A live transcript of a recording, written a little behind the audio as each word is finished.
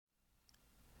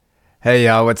Hey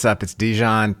y'all, what's up? It's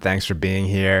Dijon. Thanks for being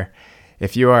here.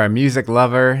 If you are a music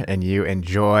lover and you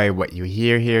enjoy what you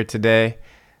hear here today,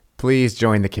 please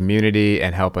join the community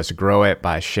and help us grow it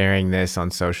by sharing this on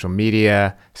social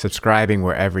media, subscribing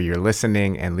wherever you're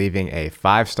listening, and leaving a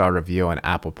 5-star review on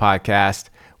Apple Podcast.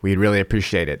 We'd really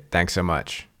appreciate it. Thanks so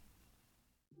much.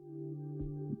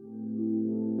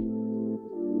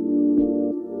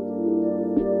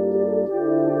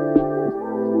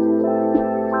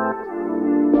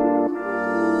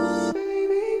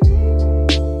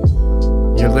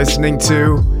 You're listening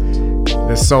to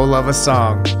The Soul of a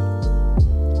Song.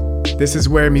 This is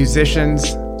where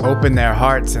musicians open their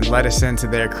hearts and let us into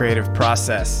their creative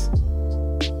process.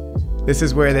 This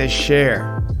is where they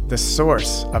share the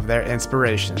source of their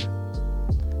inspiration.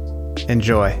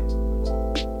 Enjoy.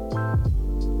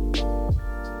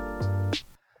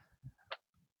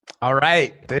 All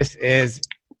right, this is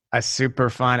a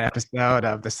super fun episode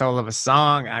of The Soul of a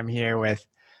Song. I'm here with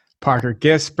Parker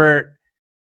Gispert,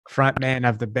 frontman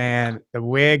of the band The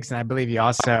Whigs, and I believe you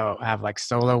also have like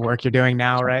solo work you're doing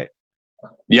now, right?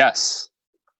 Yes.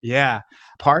 Yeah.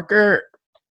 Parker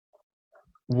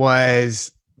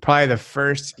was probably the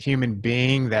first human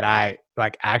being that I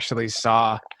like actually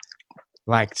saw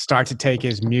like start to take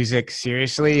his music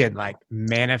seriously and like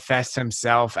manifest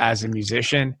himself as a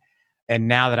musician. And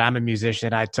now that I'm a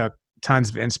musician, I took tons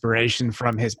of inspiration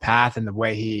from his path and the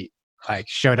way he like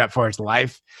showed up for his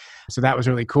life. So that was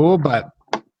really cool. But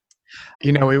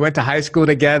you know, we went to high school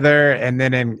together, and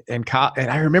then in college, and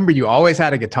I remember you always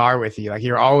had a guitar with you. Like,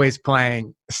 you're always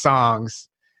playing songs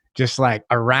just like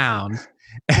around.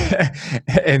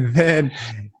 And then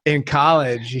in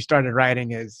college, he started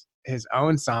writing his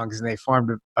own songs, and they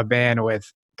formed a band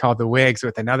called The Whigs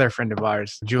with another friend of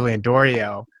ours, Julian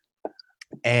Dorio.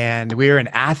 And we were in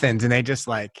Athens, and they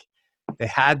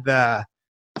had the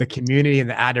community and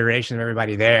the adoration of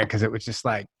everybody there, because it was just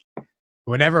like,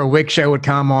 whenever a Wig show would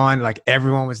come on, like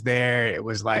everyone was there. It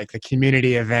was like the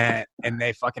community event, and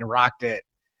they fucking rocked it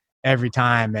every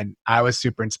time. And I was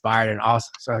super inspired, and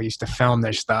also used to film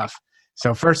their stuff.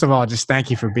 So first of all, just thank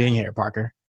you for being here,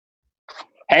 Parker.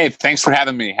 Hey, thanks for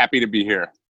having me. Happy to be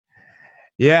here.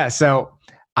 Yeah. So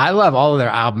I love all of their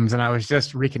albums, and I was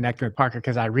just reconnecting with Parker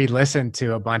because I re-listened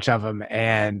to a bunch of them,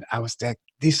 and I was like,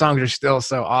 these songs are still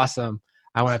so awesome.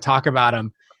 I want to talk about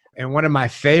them. And one of my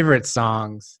favorite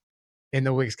songs in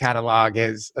the Whigs catalog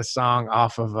is a song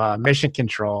off of Mission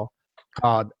Control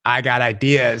called I Got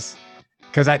Ideas.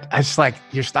 Because I just like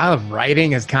your style of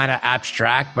writing is kind of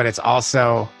abstract, but it's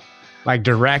also like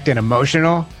direct and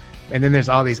emotional. And then there's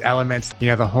all these elements, you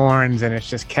know, the horns, and it's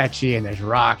just catchy, and there's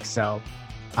rock. So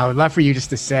I would love for you just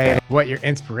to say what your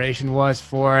inspiration was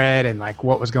for it, and like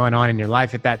what was going on in your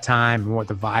life at that time, and what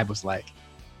the vibe was like.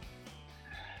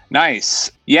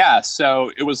 Nice. Yeah.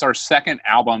 So it was our second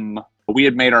album. We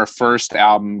had made our first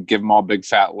album, Give 'Em All Big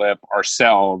Fat Lip,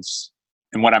 ourselves.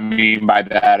 And what I mean by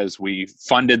that is we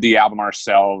funded the album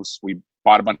ourselves. We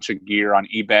bought a bunch of gear on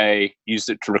eBay, used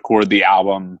it to record the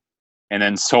album, and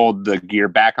then sold the gear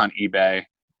back on eBay.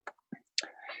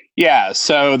 Yeah.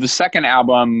 So the second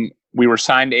album, we were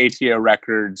signed to ATO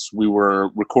Records. We were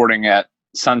recording at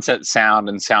Sunset Sound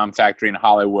and Sound Factory in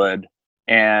Hollywood.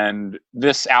 And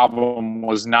this album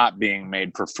was not being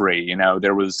made for free. You know,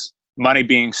 there was money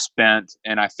being spent,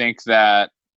 and I think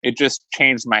that it just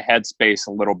changed my headspace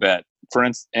a little bit. For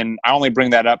instance, and I only bring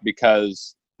that up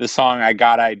because the song I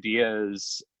Got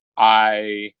Ideas,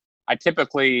 I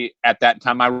typically at that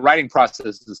time, my writing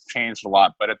process has changed a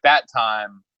lot, but at that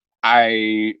time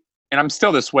and I'm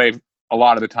still this way a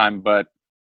lot of the time, but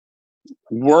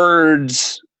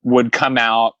words would come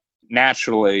out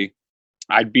naturally.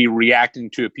 I'd be reacting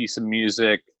to a piece of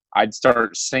music, I'd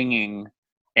start singing,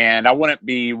 and I wouldn't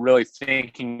be really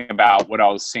thinking about what I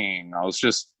was singing. I was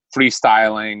just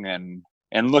freestyling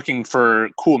and looking for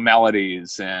cool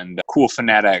melodies and cool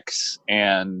phonetics.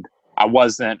 And I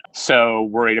wasn't so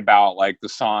worried about like the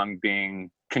song being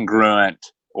congruent,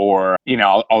 or, you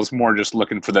know, I was more just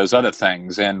looking for those other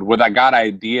things. And with I Got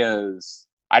Ideas,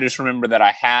 I just remember that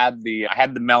I had the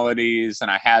melodies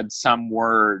and I had some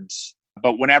words.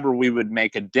 But whenever we would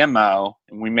make a demo,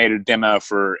 and we made a demo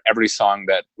for every song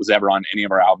that was ever on any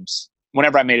of our albums,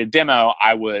 whenever I made a demo,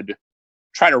 I would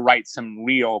try to write some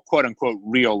real, quote unquote,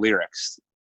 real lyrics.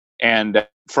 And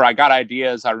for I Got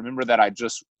Ideas, I remember that I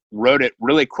just wrote it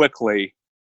really quickly,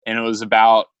 and it was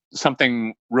about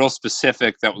something real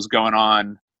specific that was going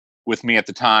on with me at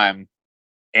the time.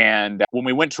 And when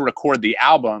we went to record the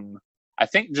album, I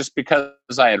think just because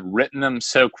I had written them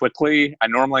so quickly, I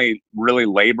normally really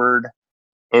labored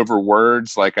over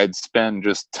words. Like I'd spend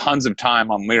just tons of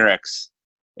time on lyrics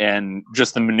and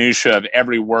just the minutia of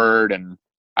every word. And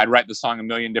I'd write the song a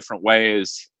million different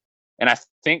ways. And I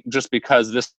think just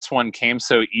because this one came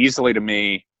so easily to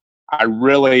me, I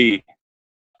really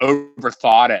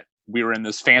overthought it. We were in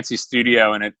this fancy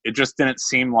studio, and it just didn't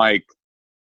seem like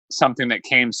something that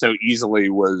came so easily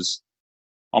was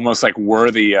almost like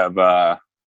worthy of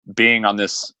being on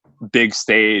this big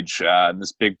stage,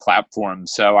 this big platform.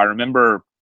 So I remember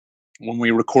when we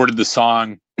recorded the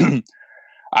song,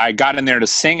 I got in there to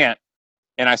sing it,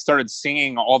 and I started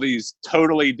singing all these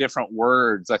totally different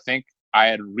words. I think I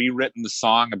had rewritten the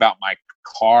song about my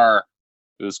car.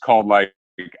 It was called like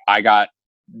I got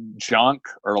junk,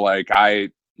 or like I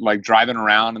like driving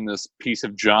around in this piece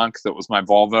of junk that was my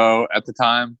Volvo at the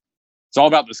time. It's all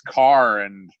about this car.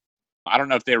 And I don't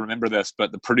know if they remember this,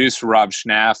 but the producer, Rob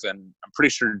Schnaff, and I'm pretty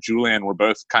sure Julian were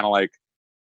both kind of like,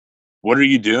 what are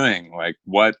you doing? Like,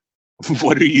 what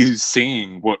are you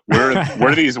singing? Where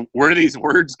are these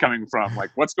words coming from?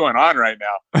 Like, what's going on right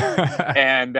now?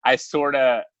 And I sort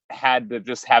of had to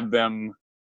just have them.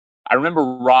 I remember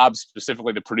Rob,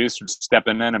 specifically the producer,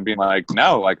 stepping in and being like,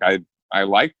 no, like I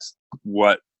liked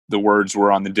what the words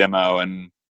were on the demo. And,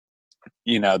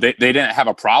 you know, they didn't have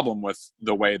a problem with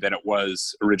the way that it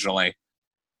was originally.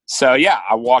 So yeah,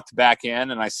 I walked back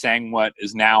in and I sang what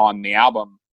is now on the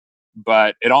album,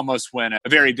 but it almost went a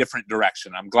very different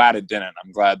direction. I'm glad it didn't.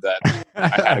 I'm glad that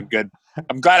I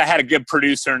had a good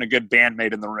producer and a good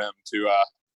bandmate in the room to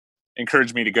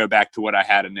encourage me to go back to what I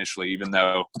had initially, even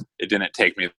though it didn't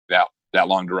take me that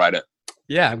long to write it.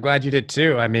 Yeah, I'm glad you did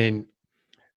too. I mean,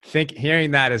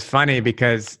 hearing that is funny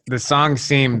because the song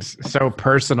seems so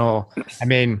personal. I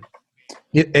mean,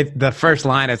 the first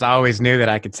line is, I always knew that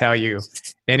I could tell you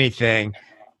anything,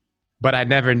 but I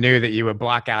never knew that you would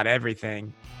block out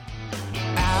everything.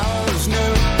 I always knew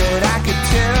that I could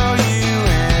tell you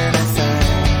anything,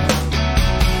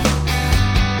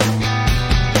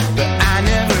 but I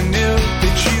never knew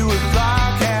that you would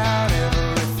block out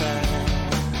everything.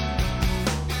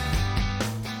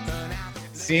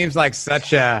 Seems like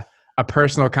such a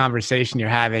personal conversation you're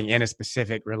having in a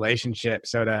specific relationship.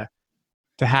 So to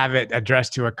have it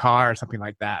addressed to a car or something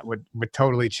like that would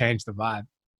totally change the vibe.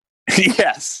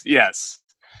 Yes.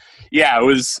 Yeah, it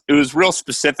was real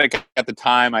specific at the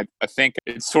time. I think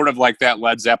it's sort of like that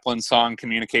Led Zeppelin song,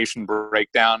 Communication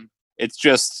Breakdown. It's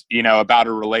just, you know, about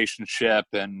a relationship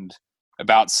and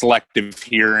about selective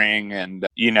hearing. And,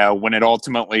 you know, when it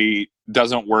ultimately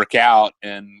doesn't work out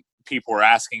and people are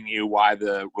asking you why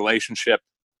the relationship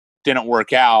didn't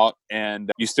work out,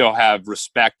 and you still have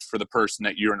respect for the person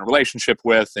that you're in a relationship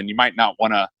with, and you might not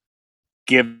want to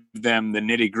give them the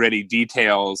nitty-gritty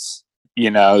details,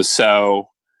 you know, so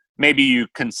maybe you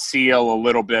conceal a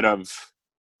little bit of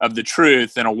the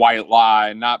truth in a white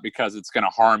lie, not because it's going to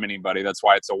harm anybody. That's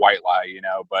why it's a white lie, you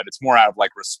know, but it's more out of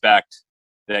like respect,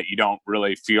 that you don't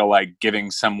really feel like giving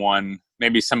someone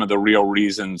maybe some of the real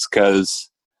reasons, because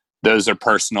those are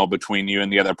personal between you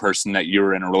and the other person that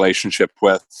you're in a relationship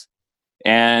with.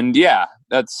 And yeah,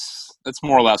 that's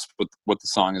more or less what the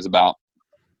song is about.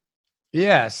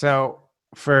 Yeah. So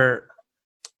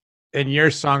in your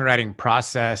songwriting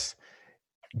process,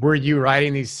 were you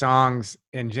writing these songs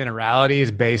in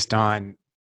generalities based on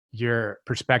your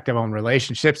perspective on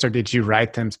relationships, or did you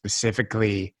write them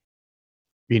specifically,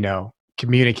 you know,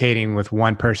 communicating with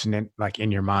one person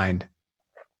in your mind?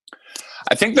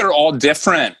 I think they're all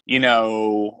different. You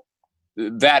know,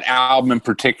 that album in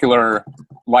particular,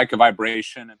 Like a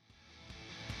Vibration. Like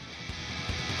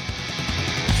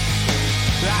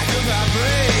a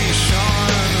vibration,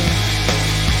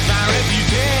 my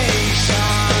reputation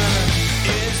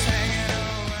is hanging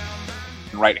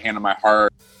around. Right Hand on My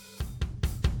Heart.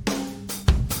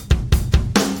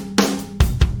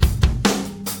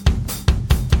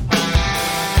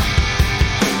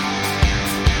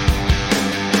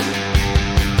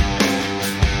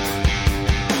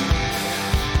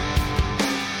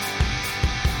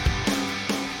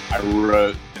 I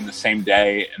wrote in the same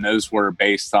day, and those were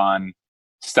based on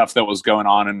stuff that was going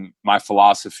on in my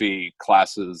philosophy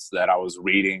classes that I was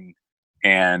reading,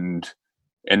 and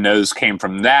those came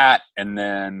from that. And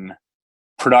then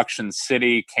Production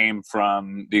City came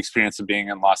from the experience of being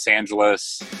in Los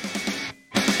Angeles.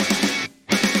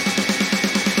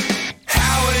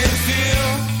 How would it feel?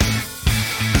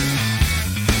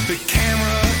 The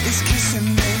camera is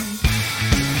kissing me.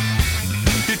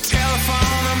 The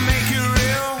telephone will make it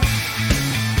real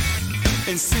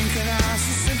and synchronize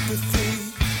the sympathy.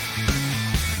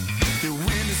 The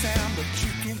wind is down, but you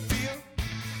can feel.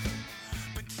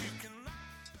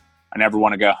 I Never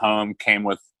Want to Go Home came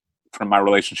from my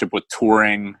relationship with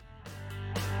touring.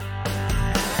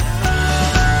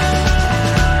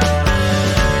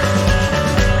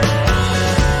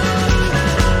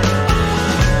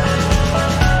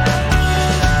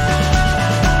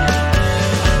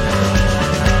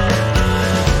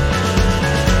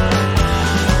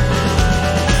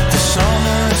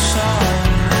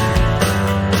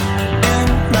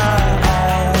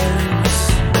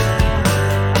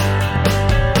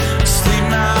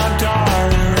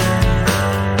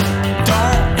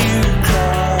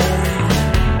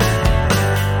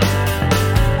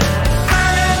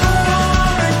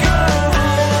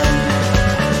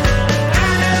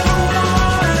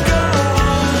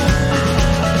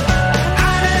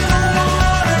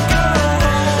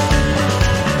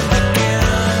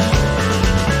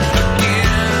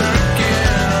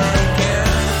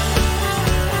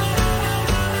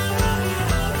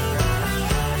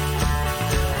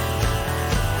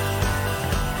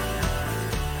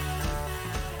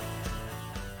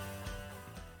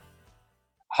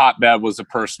 hotbed was a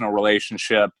personal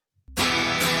relationship.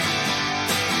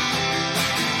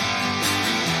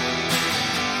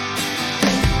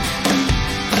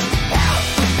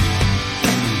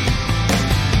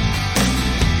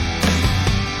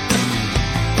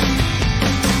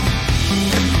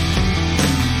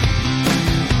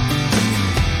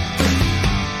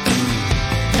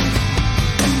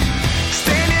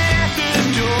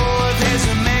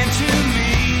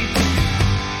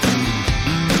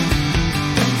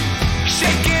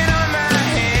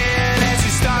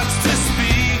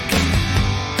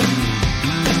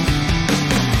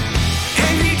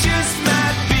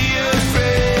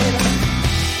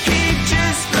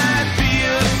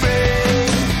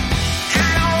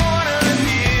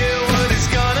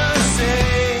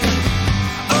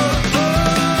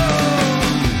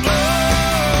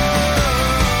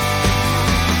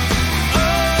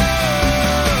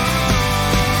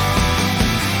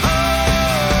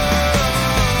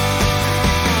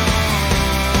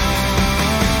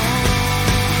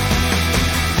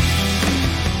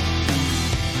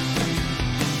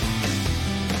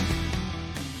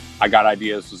 I Got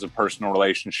Ideas was a personal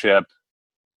relationship.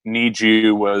 Need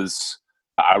You was,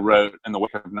 I wrote in the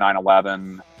wake of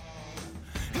 9/11.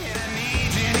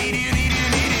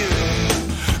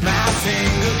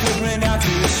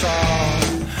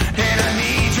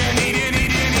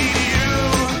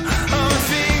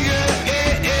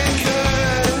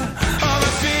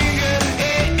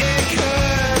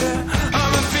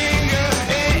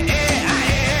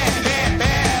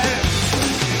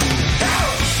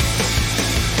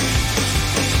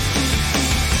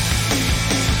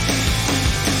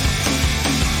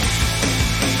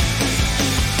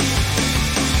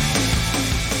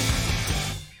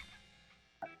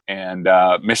 And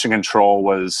Mission Control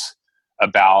was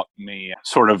about me,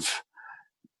 sort of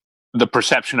the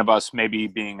perception of us maybe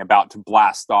being about to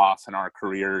blast off in our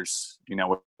careers, you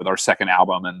know, with our second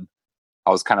album. And I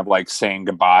was kind of like saying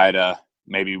goodbye to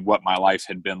maybe what my life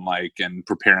had been like and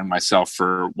preparing myself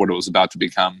for what it was about to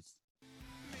become.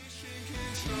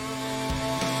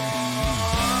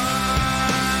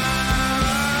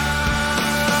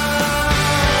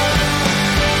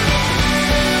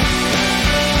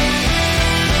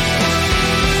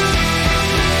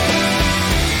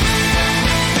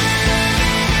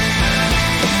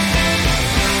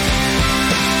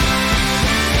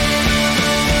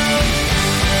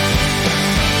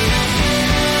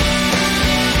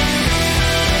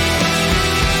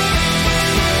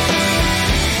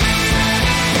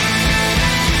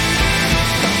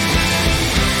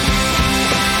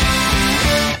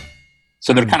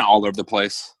 So they're kind of all over the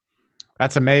place.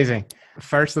 That's amazing.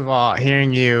 First of all,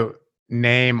 hearing you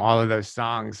name all of those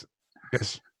songs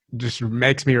just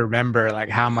makes me remember like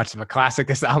how much of a classic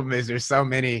this album is. There's so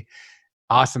many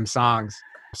awesome songs.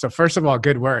 So first of all,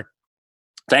 good work.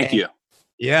 Thank you.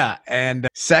 Yeah. And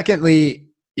secondly,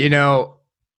 you know,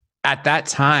 at that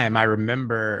time, I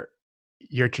remember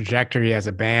your trajectory as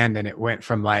a band, and it went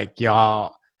from like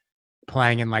y'all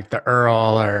playing in like the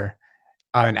Earl or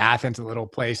in Athens, little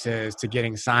places, to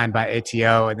getting signed by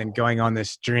ATO and then going on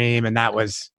this dream. And that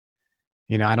was,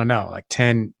 you know, I don't know, like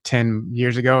 10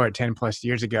 years ago or 10 plus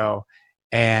years ago.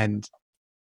 And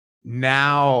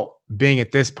now being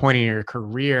at this point in your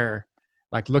career,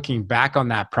 like looking back on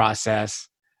that process,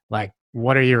 like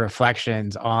what are your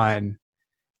reflections on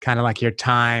kind of like your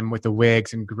time with the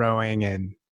Whigs and growing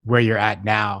and where you're at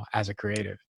now as a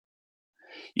creative?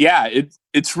 Yeah,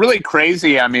 it's really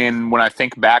crazy. I mean, when I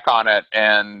think back on it,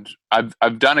 and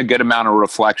I've done a good amount of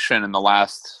reflection in the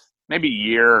last maybe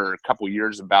year or a couple of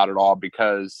years about it all,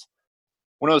 because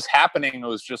when it was happening, it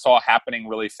was just all happening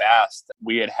really fast.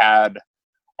 We had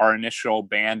our initial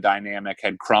band dynamic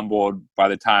had crumbled by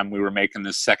the time we were making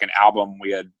this second album.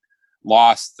 We had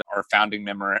lost our founding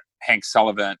member, Hank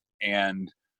Sullivan.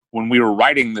 And when we were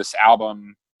writing this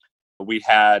album, we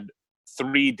had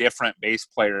 3 different bass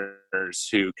players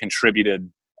who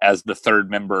contributed as the third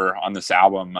member on this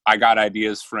album. I Got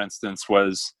Ideas, for instance,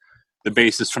 was the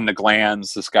bassist from the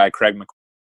Glands, this guy, Craig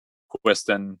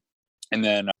McQuiston. And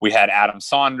then we had Adam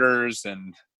Saunders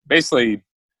and basically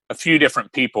a few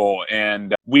different people.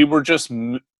 And we just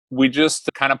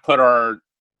kind of put our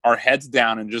heads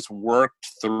down and just worked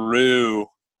through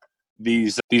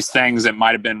these things that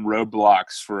might have been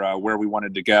roadblocks for where we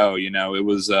wanted to go. You know, it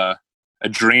was a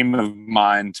dream of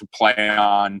mine to play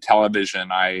on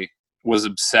television. I was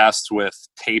obsessed with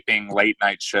taping late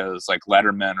night shows like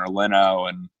Letterman or Leno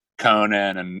and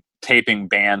Conan, and taping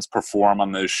bands perform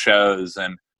on those shows.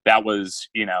 And that was,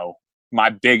 you know, my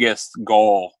biggest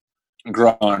goal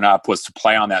growing up, was to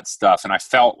play on that stuff. And I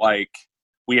felt like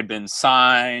we had been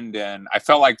signed, and I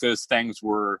felt like those things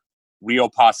were real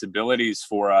possibilities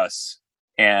for us.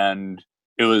 And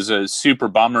it was a super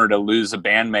bummer to lose a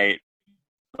bandmate,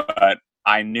 but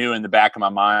I knew in the back of my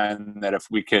mind that if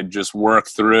we could just work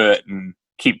through it and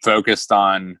keep focused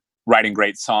on writing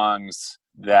great songs,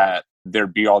 that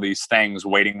there'd be all these things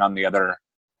waiting on the other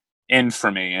end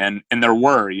for me. And there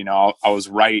were, you know, I was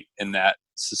right in that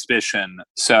suspicion.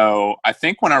 So I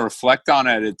think when I reflect on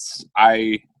it,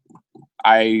 I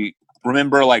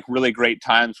remember like really great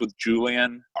times with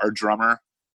Julian, our drummer,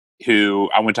 who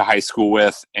I went to high school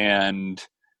with. And,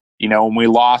 you know, when we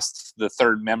lost the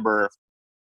third member,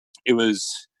 it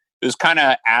was kind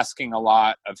of asking a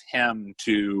lot of him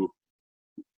to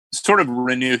sort of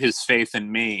renew his faith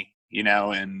in me, you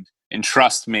know, and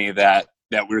trust me that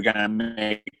we were going to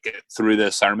make it through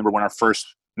this. I remember when our first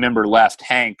member left,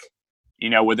 Hank, you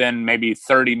know, within maybe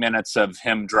 30 minutes of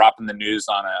him dropping the news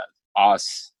on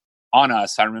us,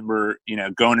 I remember, you know,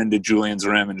 going into Julian's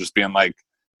room and just being like,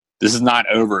 this is not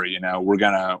over, you know, we're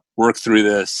going to work through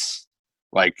this.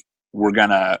 Like, we're going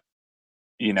to,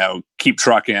 you know, keep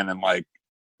trucking, and like,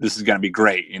 this is going to be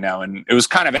great, you know. And it was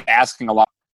kind of asking a lot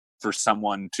for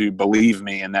someone to believe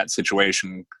me in that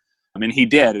situation. I mean, he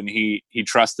did, and he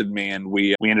trusted me, and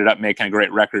we ended up making a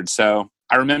great record. So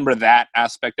I remember that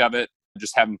aspect of it,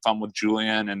 just having fun with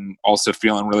Julian, and also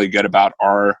feeling really good about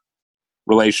our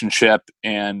relationship,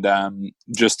 and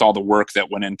just all the work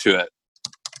that went into it.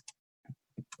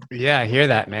 Yeah, I hear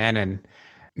that, man. And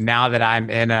now that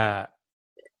I'm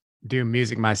do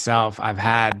music myself, I've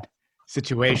had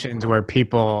situations where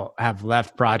people have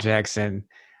left projects, and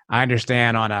I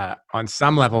understand on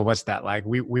some level what's that like.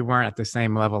 We weren't at the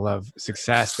same level of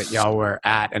success that y'all were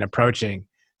at and approaching.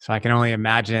 So I can only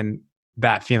imagine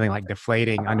that feeling like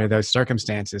deflating under those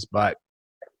circumstances. But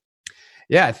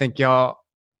yeah, I think y'all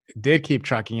did keep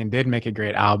trucking and did make a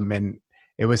great album, and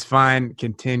it was fun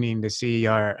continuing to see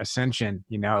your ascension.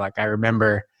 You know, like I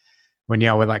remember when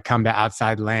y'all would like come to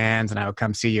Outside Lands, and I would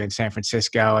come see you in San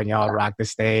Francisco, and y'all rock the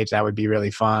stage. That would be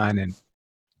really fun. And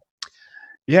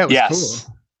yeah, it was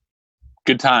cool.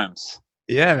 Good times.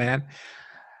 Yeah, man.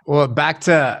 Well, back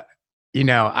to, you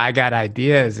know, I Got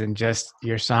Ideas and just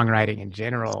your songwriting in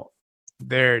general.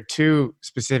 There are two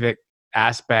specific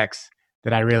aspects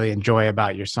that I really enjoy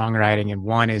about your songwriting, and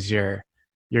one is your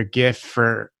gift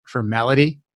for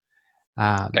melody.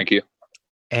 Thank you.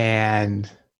 And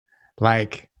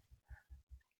like,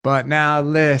 but now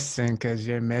listen, cause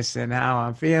you're missing how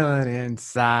I'm feeling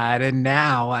inside, and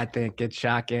now I think it's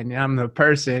shocking I'm the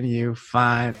person you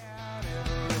find.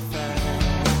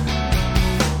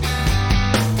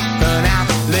 But now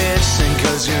listen,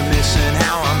 cause you're missing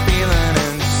how I'm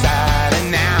feeling inside,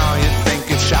 and now you think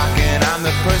it's shocking I'm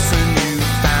the person you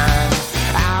find.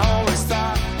 I always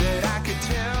thought that I could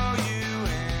tell you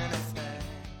anything.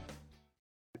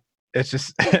 It's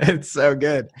just it's so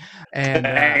good. And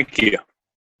thank you.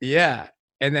 Yeah.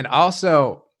 And then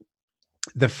also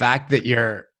the fact that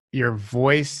your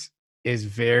voice is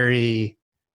very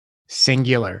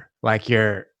singular, like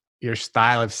your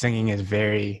style of singing is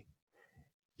very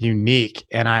unique.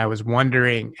 And I was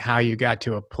wondering how you got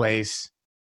to a place,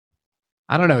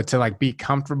 I don't know, to like be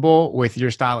comfortable with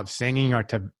your style of singing, or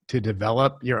to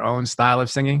develop your own style of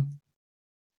singing.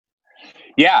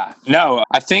 Yeah, no,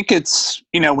 I think it's,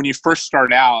 you know, when you first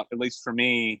start out, at least for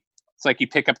me, it's like you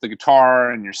pick up the guitar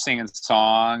and you're singing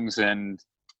songs, and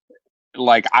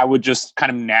like I would just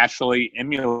kind of naturally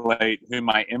emulate who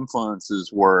my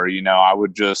influences were. You know, I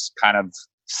would just kind of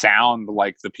sound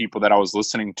like the people that I was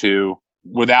listening to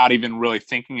without even really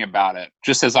thinking about it,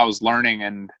 just as I was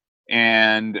learning.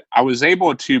 And I was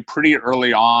able to pretty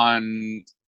early on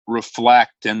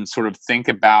reflect and sort of think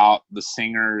about the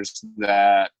singers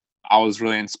that I was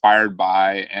really inspired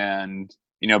by. And,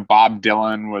 you know, Bob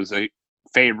Dylan was a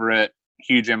favorite,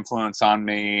 huge influence on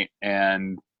me.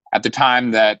 And at the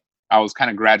time that I was kind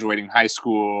of graduating high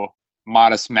school,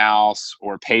 Modest Mouse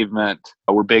or Pavement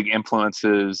were big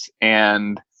influences,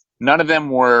 and none of them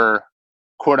were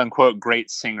quote unquote great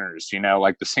singers. You know,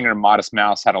 like the singer Modest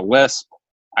Mouse had a lisp.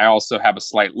 I also have a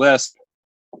slight lisp.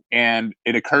 And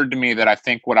it occurred to me that I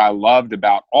think what I loved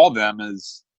about all of them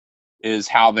is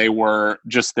how they were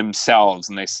just themselves,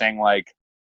 and they sang like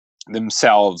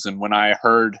themselves. And when I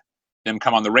heard them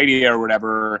come on the radio or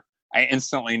whatever, I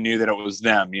instantly knew that it was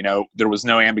them. You know, there was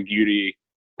no ambiguity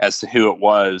as to who it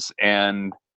was.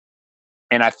 And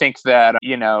I think that,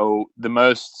 you know, the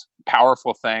most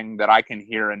powerful thing that I can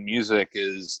hear in music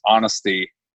is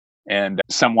honesty, and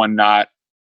someone not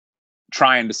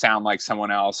trying to sound like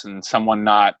someone else, and someone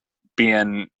not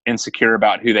being insecure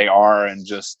about who they are, and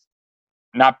just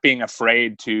not being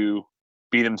afraid to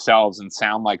be themselves and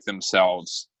sound like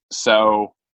themselves.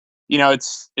 So,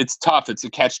 it's tough. It's a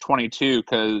catch-22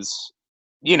 because,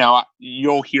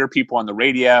 you'll hear people on the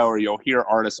radio or you'll hear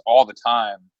artists all the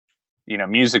time.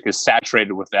 Music is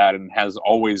saturated with that and has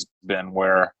always been,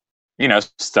 where,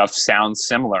 stuff sounds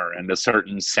similar and a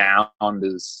certain sound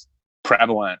is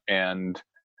prevalent. And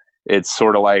it's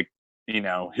sort of like,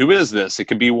 who is this? It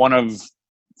could be one of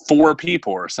 4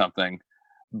 people or something.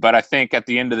 But I think at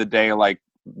the end of the day, like,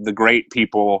 the great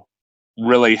people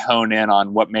really hone in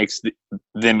on what makes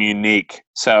them unique.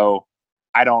 So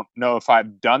I don't know if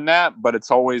I've done that, but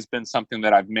it's always been something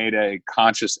that I've made a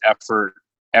conscious effort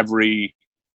every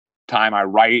time I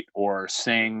write or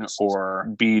sing or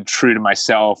be true to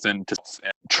myself and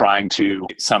trying to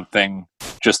something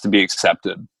just to be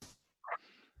accepted.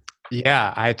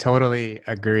 Yeah, I totally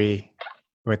agree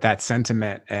with that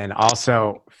sentiment, and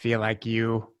also feel like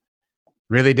you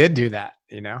really did do that,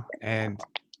 and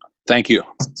thank you.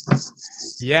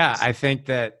 Yeah, I think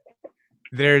that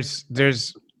there's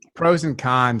pros and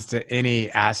cons to any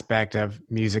aspect of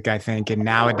music, I think. And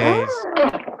nowadays,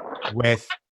 with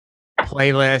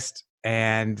playlist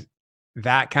and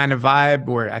that kind of vibe,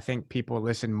 where I think people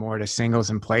listen more to singles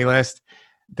and playlist,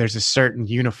 there's a certain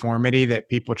uniformity that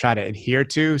people try to adhere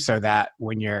to, so that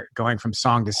when you're going from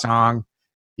song to song,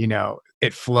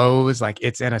 it flows, like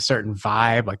it's in a certain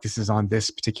vibe, like this is on this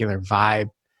particular vibe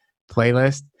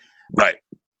playlist. Right.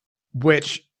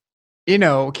 Which,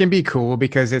 can be cool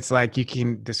because it's like you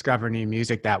can discover new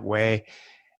music that way.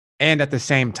 And at the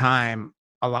same time,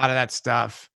 a lot of that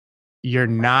stuff you're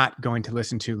not going to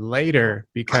listen to later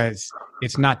because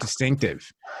it's not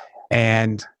distinctive.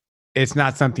 And it's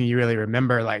not something you really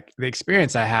remember. Like the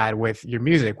experience I had with your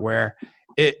music, where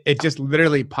it just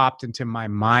literally popped into my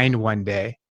mind one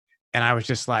day. And I was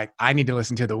just like, I need to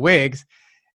listen to the Whigs.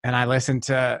 And I listened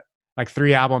to like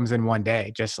 3 albums in one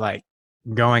day, just like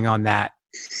going on that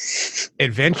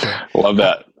adventure. Love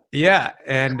that. Yeah.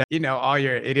 And, all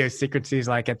your idiosyncrasies,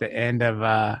 like at the end of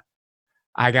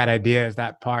I Got Ideas,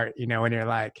 that part, when you're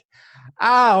like, oh.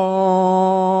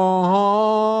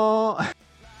 Are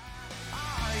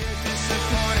you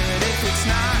disappointed if it's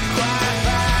not quite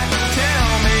right?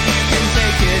 Tell me you can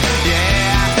take it.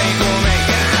 Yeah, I think we'll make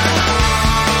it.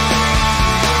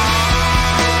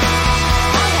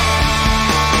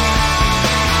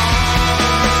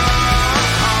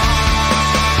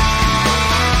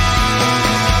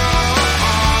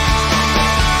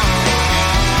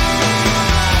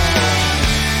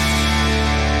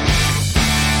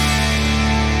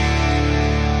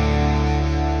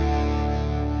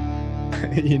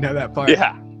 You know that part?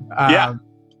 Yeah. Yeah.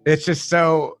 It's just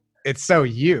it's so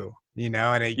you, and you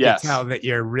can tell that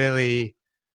you're really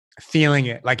feeling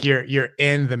it. Like you're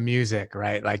in the music,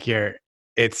 right? Like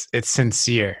it's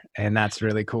sincere, and that's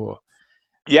really cool.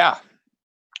 Yeah.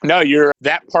 No,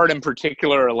 that part in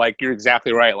particular, like you're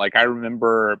exactly right. Like I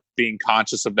remember being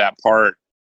conscious of that part.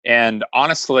 And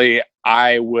honestly,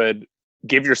 I would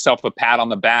give yourself a pat on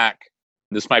the back.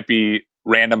 This might be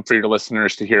random for your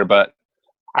listeners to hear, but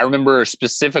I remember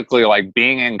specifically like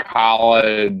being in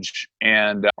college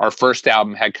and our first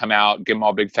album had come out, Give 'Em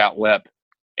All a Big Fat Lip.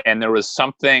 And there was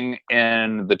something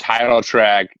in the title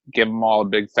track, Give 'Em All a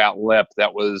Big Fat Lip,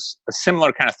 that was a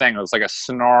similar kind of thing. It was like a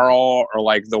snarl, or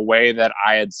like the way that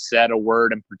I had said a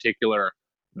word in particular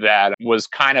that was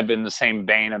kind of in the same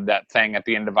vein of that thing at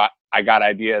the end of I Got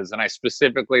Ideas. And I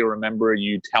specifically remember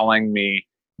you telling me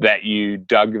that you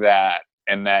dug that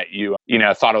and that you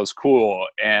thought it was cool.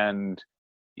 And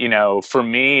for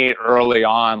me early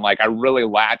on, like I really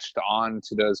latched on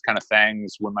to those kind of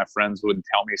things when my friends would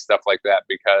tell me stuff like that,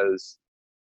 because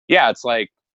it's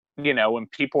like, when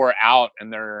people are out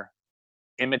and they're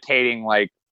imitating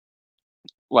like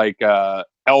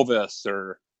Elvis,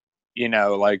 or,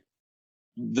 like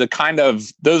the kind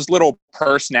of those little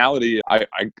personality, I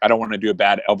don't want to do a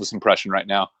bad Elvis impression right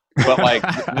now, but like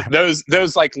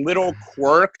those like little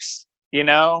quirks,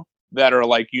 that are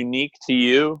like unique to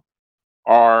you,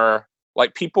 are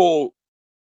like people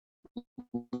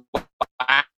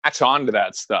latch on to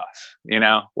that stuff,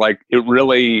 like it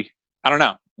really, I don't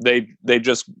know, they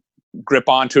just grip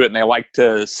onto it and they like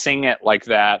to sing it like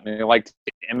that and they like to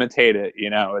imitate it.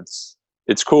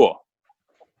 It's cool.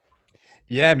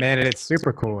 Yeah, man, and it's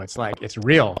super cool. It's like it's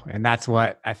real, and that's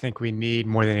what I think we need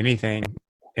more than anything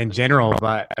in general,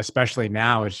 but especially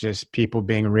now. It's just people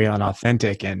being real and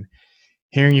authentic, and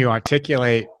hearing you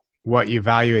articulate what you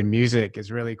value in music is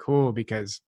really cool,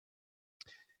 because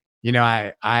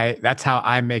I that's how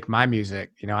I make my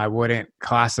music. I wouldn't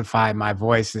classify my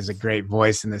voice as a great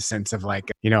voice in the sense of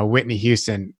like Whitney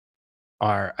Houston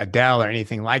or Adele or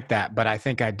anything like that, but I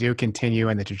think I do continue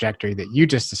in the trajectory that you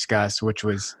just discussed, which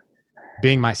was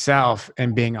being myself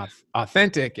and being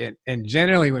authentic. And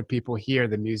generally when people hear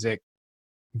the music,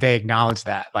 they acknowledge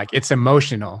that, like, it's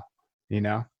emotional, you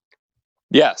know?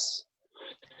 Yes.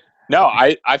 No,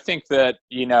 I think that,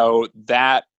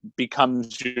 that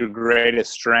becomes your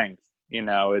greatest strength.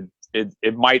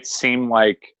 It might seem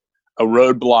like a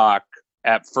roadblock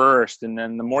at first. And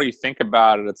then the more you think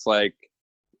about it, it's like,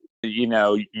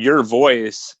 your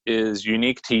voice is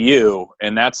unique to you.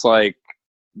 And that's like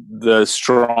the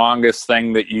strongest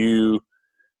thing that you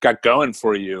got going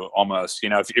for you almost.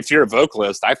 If you're a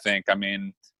vocalist, I think,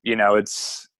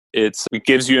 it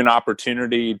gives you an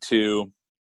opportunity to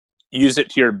use it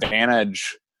to your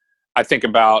advantage. I think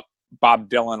about Bob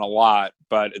Dylan a lot,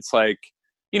 but it's like,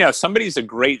 somebody's a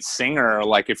great singer.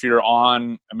 Like if you're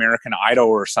on American Idol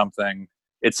or something,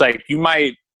 it's like you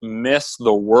might miss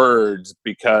the words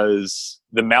because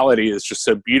the melody is just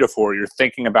so beautiful. You're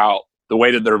thinking about the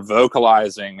way that they're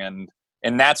vocalizing,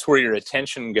 and that's where your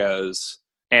attention goes.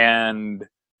 And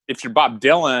if you're Bob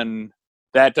Dylan,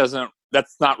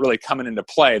 that's not really coming into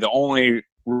play. The only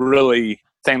really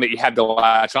thing that you have to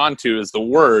latch onto is the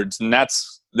words, and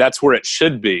that's where it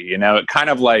should be. It kind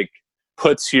of like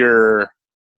puts you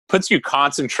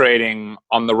concentrating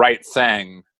on the right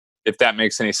thing, if that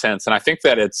makes any sense. And I think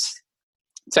that it's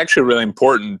actually really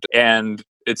important. And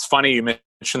it's funny you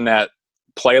mentioned that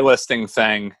playlisting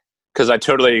thing, because I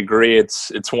totally agree.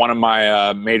 It's one of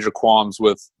my major qualms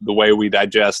with the way we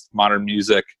digest modern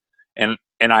music, and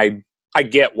I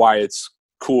get why it's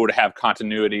cool to have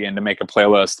continuity and to make a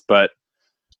playlist, but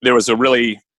there was a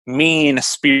really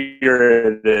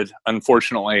mean-spirited,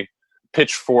 unfortunately,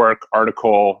 Pitchfork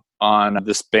article on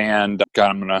this band. God,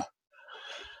 I'm gonna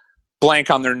blank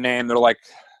on their name. They're like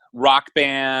rock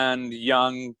band,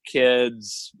 young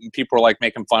kids. People are like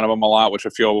making fun of them a lot, which I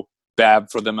feel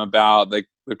bad for them about. They're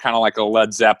kind of like a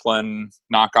Led Zeppelin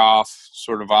knockoff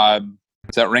sort of vibe.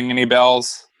 Does that ring any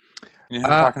bells? You know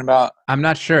what I'm talking about? I'm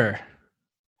not sure.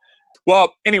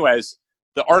 Well, anyways,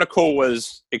 the article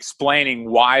was explaining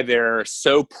why they're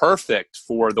so perfect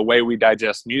for the way we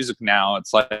digest music now.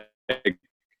 It's like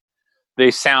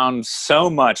they sound so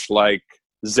much like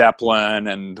Zeppelin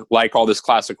and like all this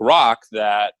classic rock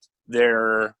that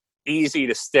they're easy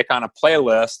to stick on a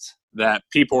playlist that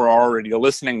people are already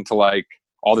listening to, like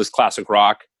all this classic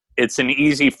rock. It's an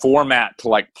easy format to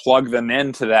like plug them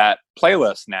into that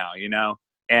playlist now,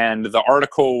 And the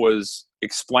article was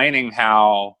explaining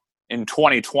how in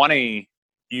 2020,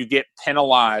 you get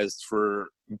penalized for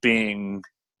being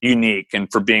unique and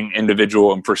for being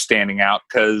individual and for standing out,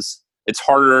 because it's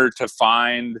harder to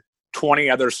find 20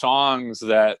 other songs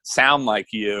that sound like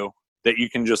you that you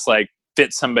can just like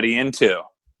fit somebody into.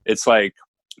 It's like,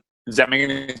 does that make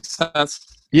any sense?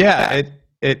 Yeah,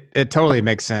 it totally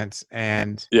makes sense.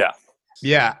 And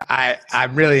yeah,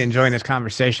 I'm really enjoying this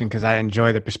conversation because I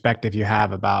enjoy the perspective you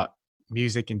have about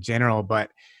music in general.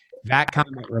 But that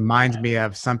comment reminds me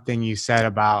of something you said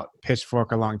about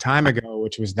Pitchfork a long time ago,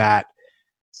 which was that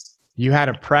you had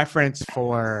a preference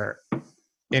for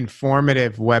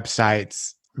informative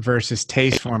websites versus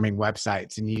taste-forming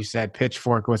websites. And you said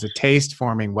Pitchfork was a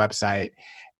taste-forming website,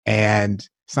 and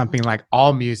something like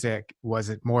AllMusic was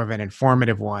more of an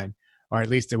informative one, or at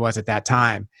least it was at that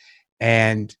time.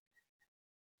 And,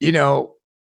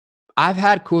 I've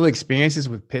had cool experiences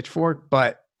with Pitchfork,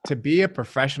 but to be a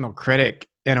professional critic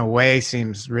in a way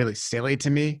seems really silly to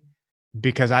me,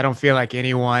 because I don't feel like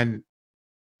anyone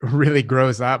really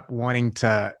grows up wanting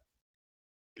to,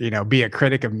 be a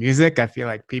critic of music. I feel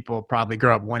like people probably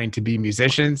grow up wanting to be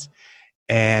musicians,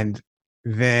 and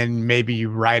then maybe you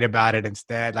write about it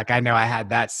instead. Like, I know I had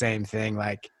that same thing,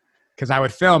 like, because I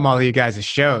would film all of you guys'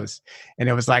 shows, and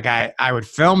it was like I would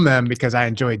film them because I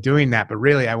enjoyed doing that, but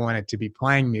really I wanted to be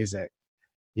playing music,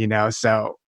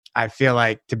 So I feel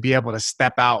like to be able to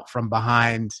step out from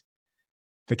behind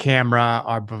the camera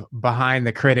or behind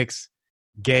the critic's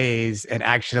gaze and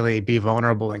actually be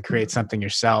vulnerable and create something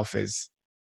yourself is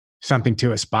something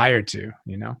to aspire to,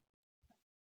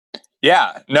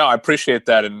 Yeah, no, I appreciate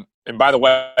that. And by the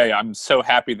way, I'm so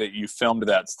happy that you filmed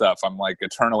that stuff. I'm like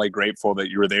eternally grateful that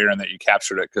you were there and that you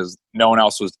captured it, because no one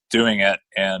else was doing it.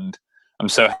 And I'm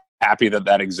so happy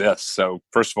that exists. So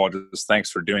first of all, just thanks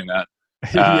for doing that.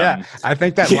 Yeah, I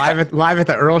think that live at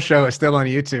the Earl show is still on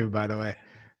YouTube, by the way.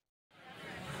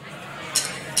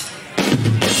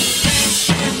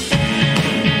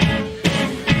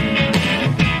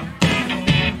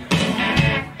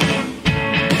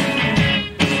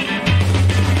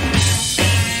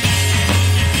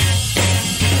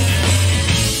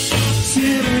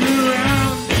 Sitting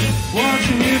around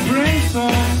watching it break fall,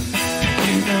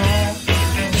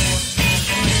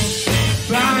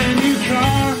 buy a new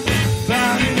car,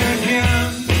 buy it again.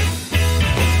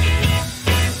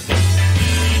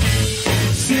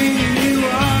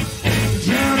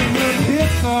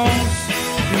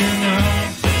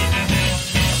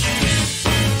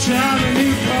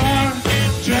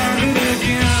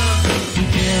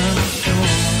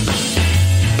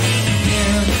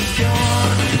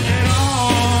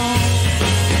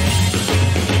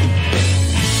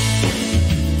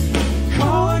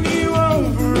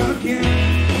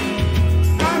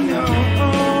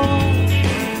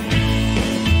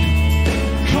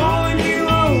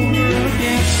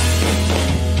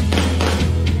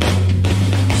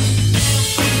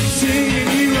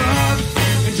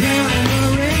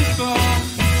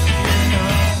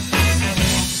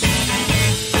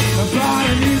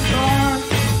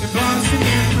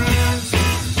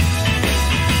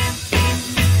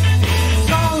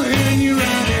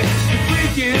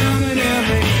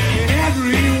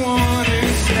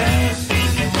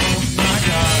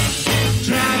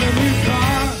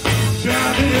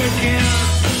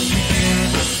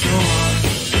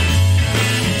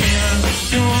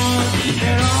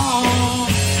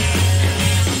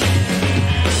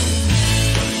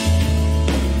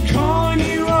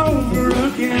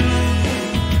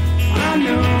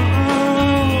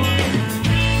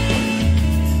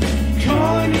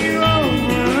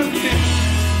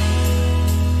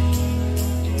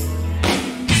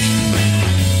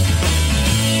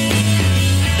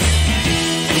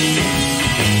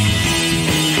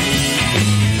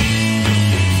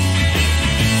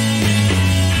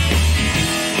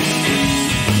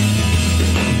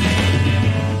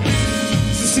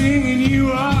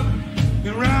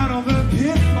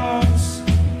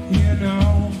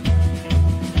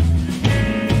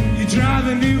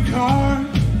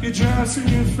 your trust in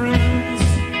your friends.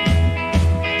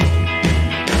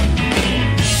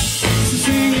 So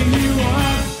singing you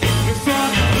up, you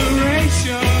fuck the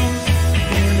ratios,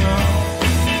 you know.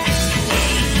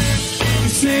 You're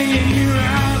singing you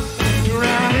out, you're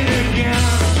at it again.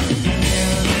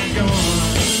 Yeah, go on.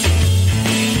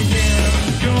 Yeah,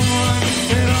 go on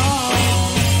at all.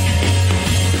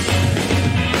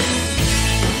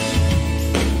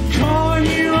 Calling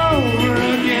you over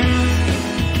again.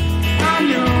 I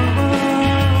know.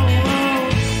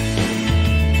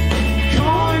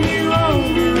 Calling you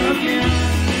over again.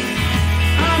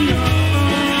 I know.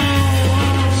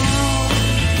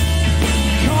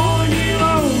 Calling you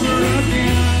over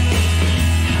again.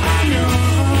 I know.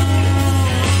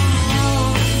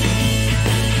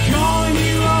 Calling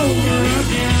you over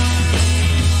again.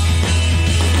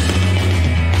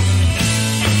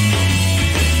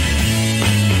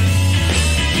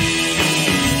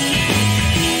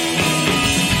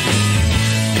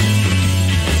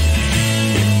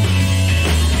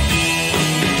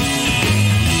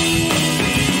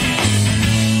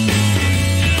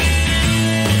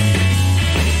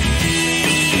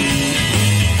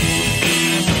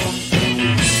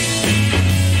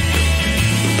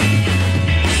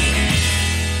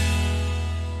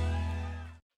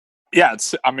 Yeah,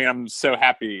 I'm so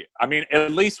happy. I mean,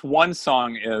 at least one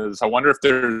song is, I wonder if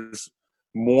there's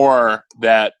more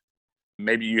that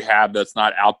maybe you have that's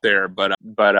not out there. But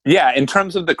yeah, in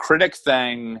terms of the critic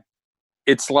thing,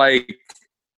 it's like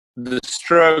the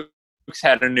Strokes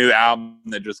had a new album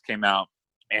that just came out,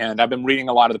 and I've been reading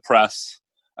a lot of the press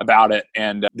about it.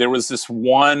 And there was this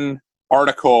one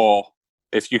article,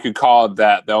 if you could call it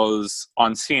that was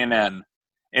on CNN,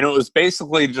 and it was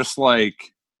basically just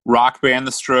like, rock band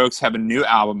The Strokes have a new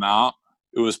album out.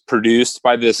 It was produced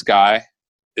by this guy.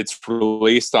 It's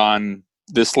released on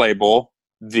this label.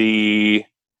 The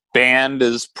band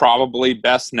is probably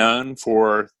best known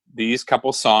for these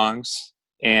couple songs,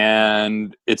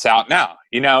 and it's out now.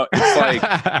 You know, it's like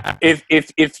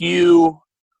if you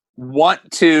want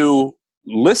to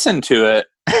listen to it,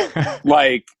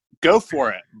 like, go for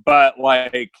it. But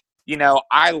like, you know,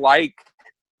 I like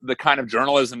the kind of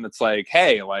journalism that's like,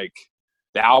 hey, like,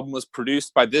 the album was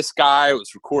produced by this guy. It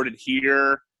was recorded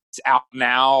here. It's out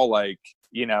now. Like,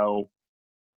 you know,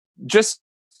 just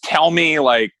tell me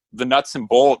like the nuts and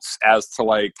bolts as to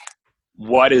like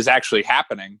what is actually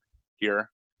happening here.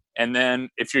 And then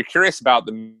if you're curious about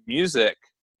the music,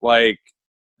 like,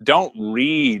 don't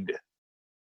read,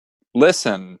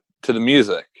 listen to the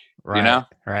music, Right, you know?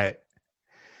 right.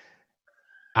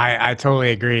 I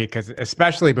totally agree, because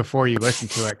especially before you listen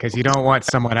to it, because you don't want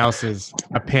someone else's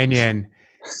opinion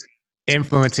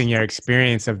influencing your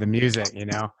experience of the music, you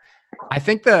know? I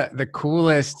think the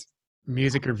coolest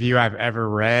music review I've ever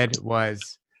read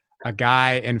was a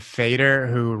guy in Fader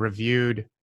who reviewed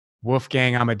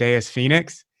Wolfgang Amadeus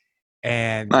Phoenix,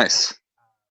 and Nice.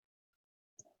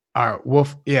 I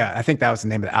think that was the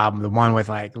name of the album, the one with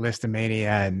like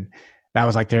Listomania, and that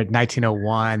was like their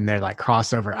 1901, their like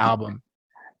crossover album.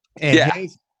 And Yeah.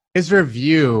 his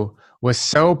review was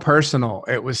so personal.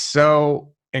 It was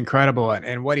so incredible.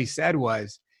 And what he said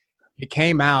was, he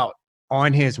came out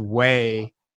on his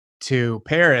way to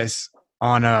Paris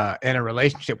in a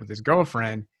relationship with his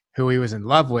girlfriend who he was in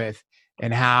love with,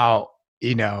 and how,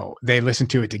 you know, they listened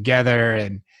to it together,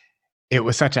 and it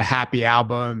was such a happy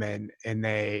album. And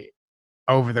they,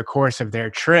 over the course of their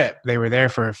trip, they were there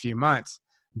for a few months,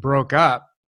 broke up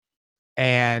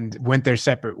and went their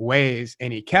separate ways,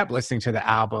 and he kept listening to the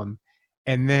album.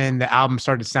 And then the album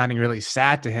started sounding really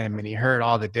sad to him, and he heard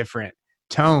all the different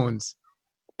tones.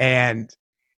 And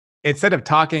instead of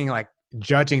talking like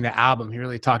judging the album, he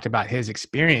really talked about his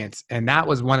experience. And that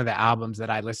was one of the albums that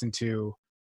I listened to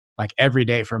like every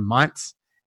day for months.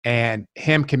 And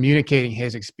him communicating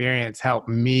his experience helped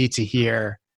me to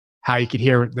hear how you could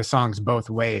hear the songs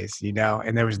both ways, you know,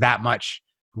 and there was that much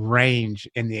range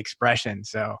in the expression.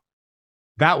 So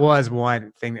that was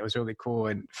one thing that was really cool.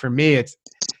 And for me, it's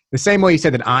the same way you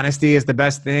said that honesty is the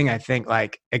best thing. I think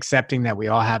like accepting that we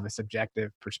all have a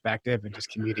subjective perspective and just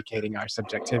communicating our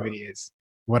subjectivity is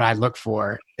what I look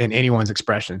for in anyone's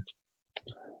expression.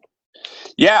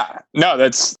 Yeah, no,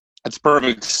 that's a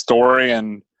perfect story.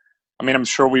 And I mean, I'm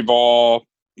sure we all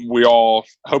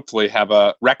hopefully have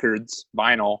records,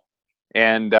 vinyl.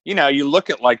 And, you know, you look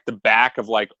at like the back of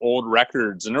like old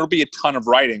records, and there'll be a ton of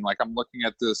writing. Like I'm looking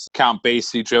at this Count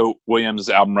Basie, Joe Williams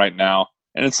album right now.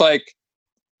 And it's like,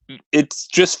 it's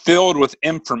just filled with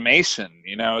information,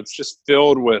 you know, it's just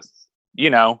filled with, you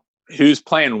know, who's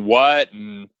playing what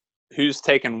and who's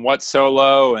taking what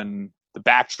solo and the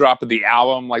backdrop of the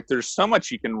album. Like there's so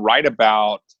much you can write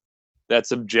about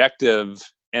that's objective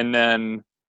And then,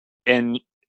 and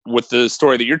with the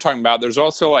story that you're talking about, there's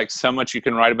also like so much you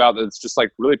can write about that's just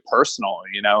like really personal,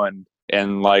 you know,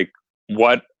 and like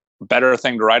what better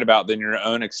thing to write about than your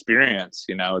own experience,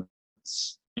 you know.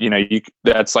 It's, you know,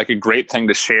 that's like a great thing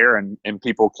to share, and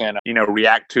people can, you know,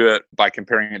 react to it by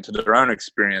comparing it to their own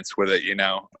experience with it, you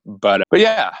know. But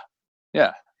yeah.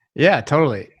 Yeah,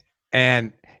 totally.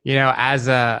 And, you know, as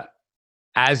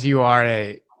you are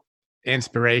a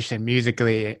inspiration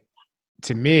musically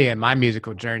to me and my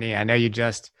musical journey, I know you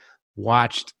just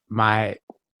watched my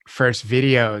first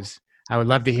videos. I would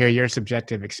love to hear your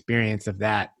subjective experience of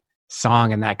that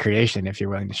song and that creation, if you're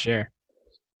willing to share.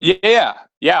 Yeah.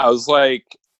 I was like,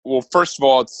 well, first of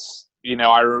all, it's, you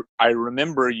know, I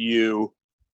remember you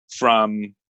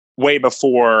from way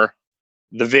before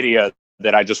the video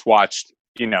that I just watched,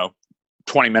 you know,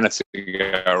 20 minutes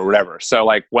ago or whatever. So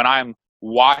like when I'm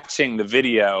watching the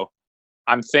video,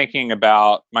 I'm thinking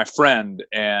about my friend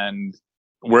and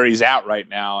where he's at right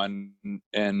now.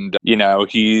 And, you know,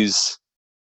 he's,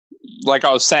 like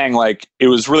I was saying, like, it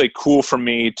was really cool for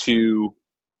me to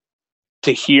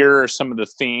hear some of the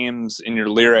themes in your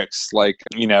lyrics, like,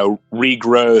 you know,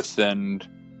 regrowth and,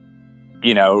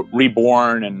 you know,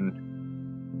 reborn. And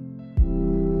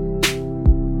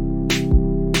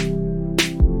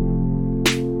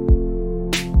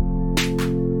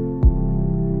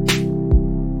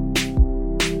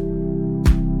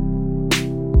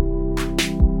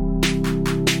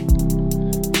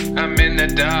I'm in the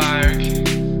dark,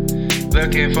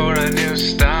 looking for a new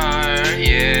start,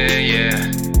 yeah.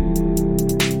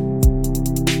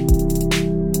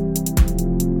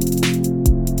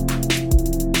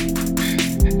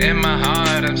 In my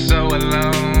heart, I'm so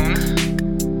alone.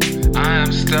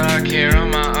 I'm stuck here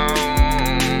on my own.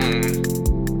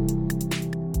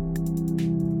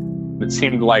 it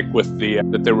seemed like with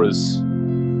that there was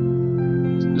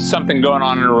something going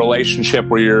on in a relationship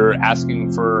where you're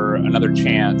asking for another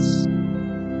chance.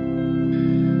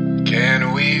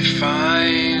 Can we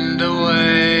find a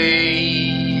way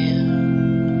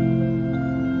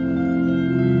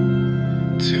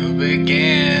to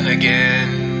begin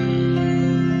again?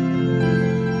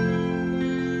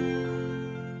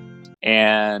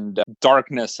 And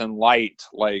darkness and light,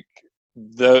 like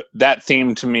that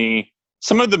theme to me,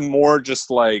 some of the more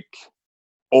just like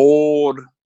old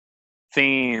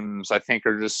themes I think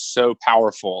are just so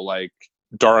powerful, like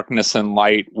darkness and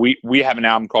light. We have an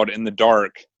album called In the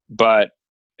Dark,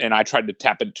 and I tried to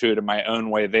tap into it in my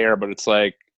own way there, but it's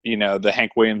like, you know, the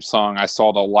Hank Williams song, I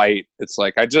Saw the Light. It's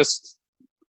like, I just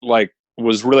like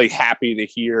was really happy to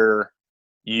hear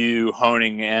you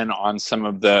honing in on some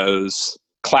of those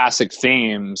classic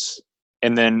themes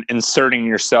and then inserting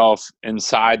yourself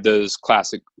inside those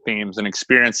classic themes and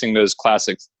experiencing those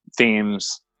classic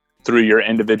themes through your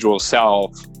individual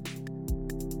self.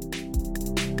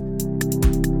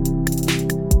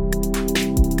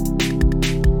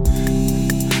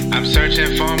 I'm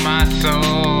searching for my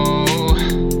soul,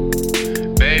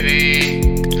 baby.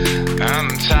 I'm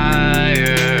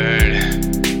tired,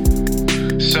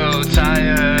 so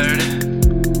tired.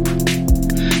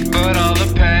 But all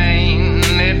the pain,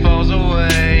 it falls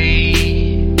away.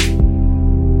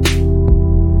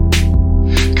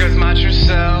 'Cause my true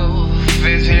self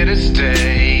is here to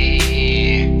stay.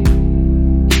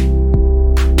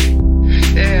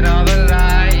 And all the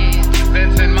light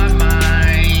that's in my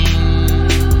mind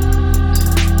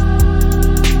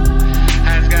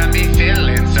has got me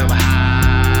feeling so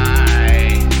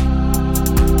high.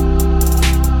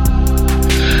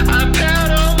 I'm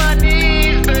down on my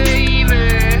knees, baby.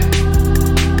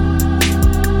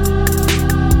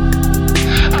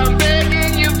 I'm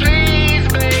begging you, please,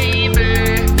 baby.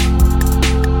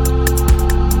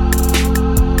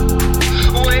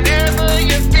 Whenever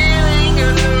you're feeling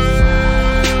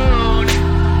alone,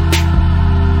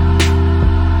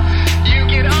 you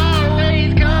can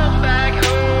always come back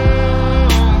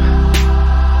home.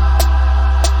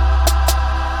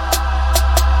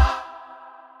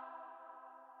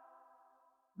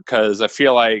 Because I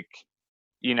feel like,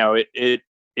 you know, it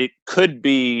could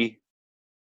be,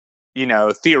 you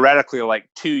know, theoretically like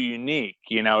too unique.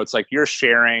 You know, it's like you're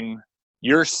sharing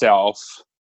yourself,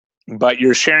 but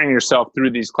you're sharing yourself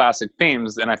through these classic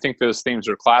themes. And I think those themes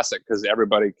are classic because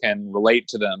everybody can relate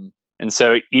to them. And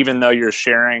so even though you're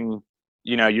sharing,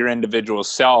 you know, your individual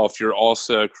self, you're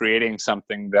also creating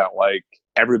something that like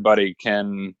everybody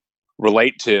can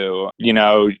relate to. You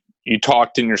know, you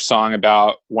talked in your song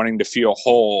about wanting to feel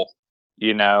whole,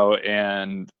 you know,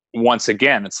 and once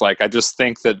again, it's like, I just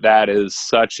think that is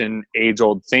such an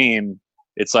age-old theme.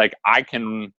 It's like, I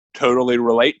can totally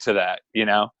relate to that, you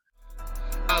know?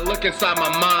 I look inside my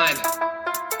mind,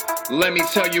 Let me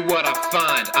tell you what I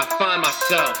find. I find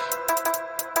myself.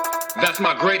 That's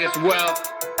my greatest wealth.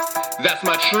 That's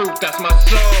my truth. That's my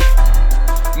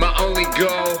soul. My only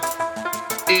goal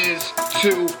is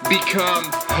to become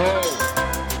whole.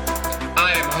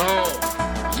 I am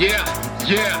whole. Yeah,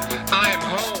 I am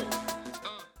whole.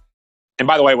 And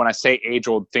by the way, when I say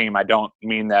age-old theme, I don't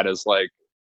mean that as like,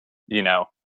 you know,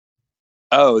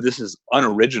 oh, this is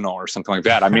unoriginal or something like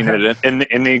that. I mean it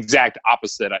in the exact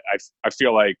opposite. I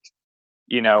feel like,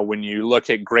 you know, when you look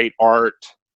at great art,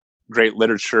 great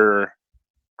literature,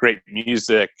 great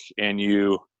music, and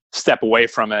you step away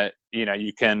from it, you know,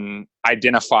 you can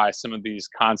identify some of these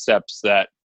concepts that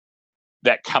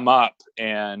come up,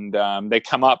 and they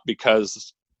come up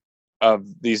because of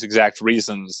these exact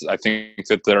reasons. I think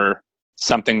that they're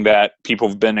something that people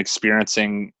have been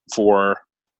experiencing for,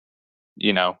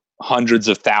 you know, hundreds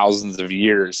of thousands of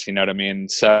years, you know what I mean?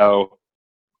 So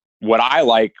what I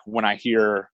like when I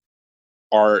hear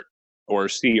art or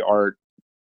see art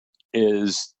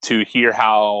is to hear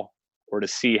how, or to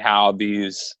see how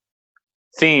these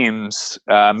themes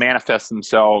manifest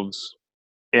themselves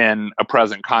in a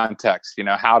present context. You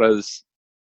know, how does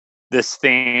this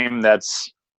theme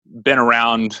that's been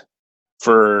around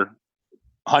for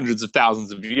hundreds of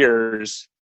thousands of years,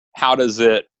 how does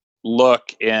it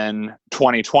look in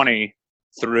 2020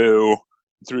 through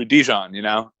Dijon, you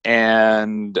know?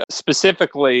 And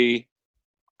specifically,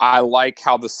 I like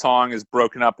how the song is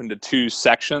broken up into two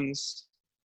sections.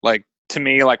 Like, to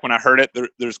me, like when I heard it,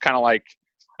 there's kind of like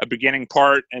a beginning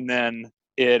part, and then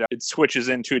it switches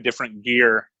into a different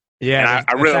gear. Yeah, and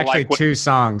I really like two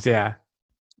songs. Yeah.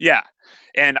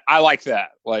 And I like that.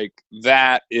 Like,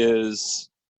 that is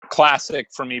classic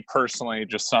for me personally,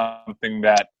 just something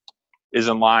that is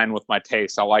in line with my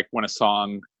taste. I like when a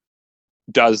song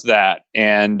does that.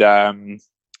 And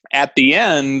at the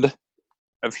end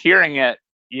of hearing it,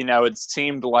 you know, it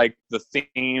seemed like the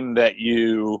theme that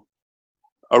you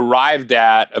arrived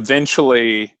at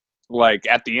eventually, like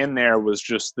at the end there, was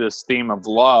just this theme of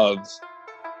love.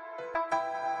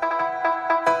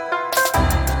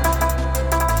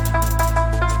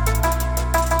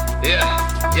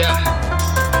 Yeah.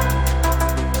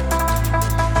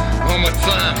 One more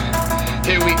time.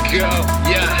 Here we go.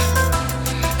 Yeah.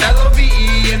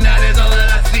 L-O-V-E, and that is all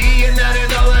that I see, and that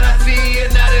is all that I see,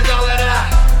 and that is all that I.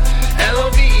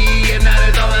 L-O-V-E, and that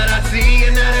is all that I see,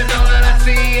 and that is all that I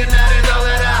see, and that is all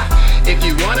that I. If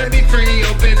you wanna be free,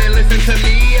 open and listen to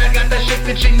me. I got that shit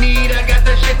that you need. I got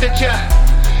that shit that you.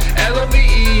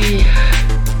 L-O-V-E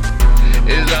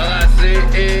is all I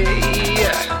see.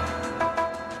 Yeah.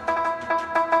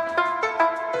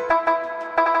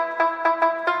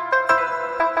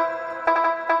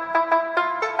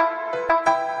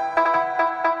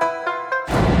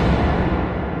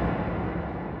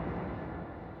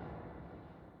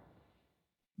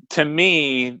 To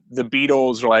me, the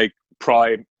Beatles are like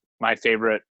probably my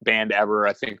favorite band ever.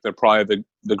 I think they're probably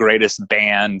the greatest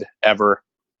band ever,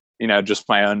 you know, just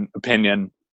my own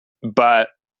opinion. But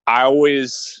I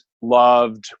always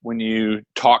loved when you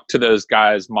talk to those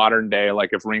guys modern day, like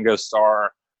if Ringo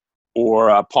Starr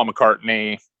or Paul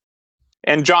McCartney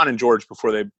and John and George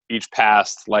before they each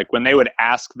passed, like when they would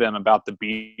ask them about the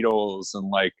Beatles and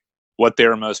like what they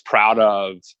were most proud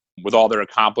of with all their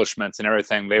accomplishments and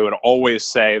everything, they would always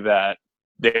say that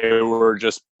they were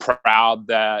just proud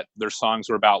that their songs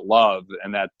were about love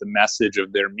and that the message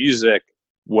of their music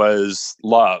was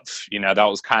love. You know, that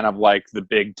was kind of like the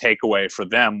big takeaway for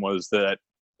them, was that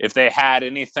if they had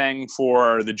anything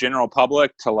for the general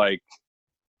public to like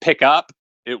pick up,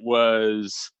 it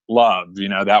was love. You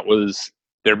know, that was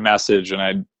their message.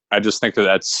 And I just think that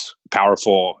that's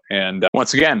powerful. And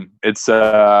once again, it's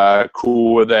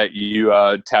cool that you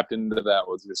tapped into that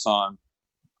with your song.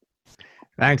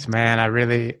 Thanks, man. I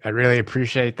really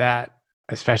appreciate that,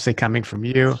 especially coming from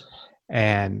you.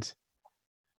 And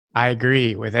I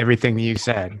agree with everything you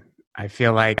said. I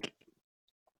feel like,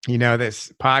 you know,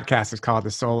 this podcast is called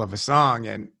The Soul of a Song,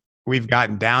 and we've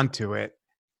gotten down to it.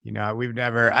 You know,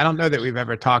 I don't know that we've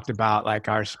ever talked about like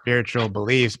our spiritual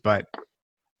beliefs, but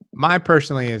my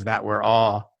personally is that we're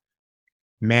all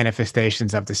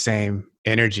manifestations of the same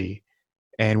energy,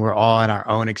 and we're all in our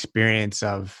own experience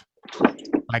of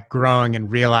like growing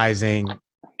and realizing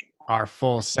our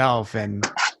full self. And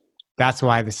that's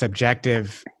why the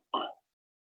subjective,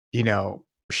 you know,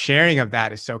 sharing of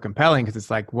that is so compelling, because it's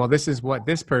like, well, this is what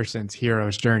this person's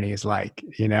hero's journey is like,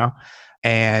 you know,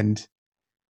 and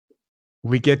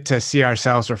we get to see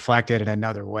ourselves reflected in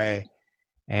another way.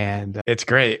 And it's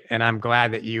great. And I'm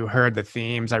glad that you heard the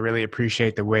themes. I really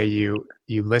appreciate the way you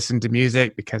listen to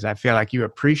music, because I feel like you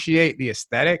appreciate the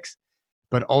aesthetics,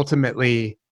 but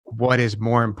ultimately what is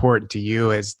more important to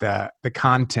you is the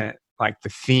content, like the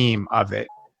theme of it,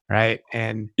 right?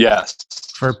 And Yes.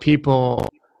 for people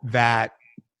that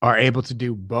are able to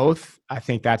do both, I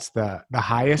think that's the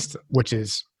highest, which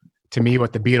is to me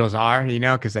what the Beatles are,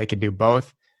 because they can do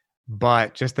both.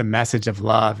 But just the message of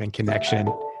love and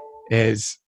connection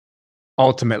is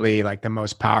ultimately like the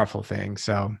most powerful thing.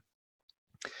 So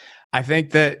I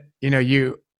think that,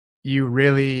 you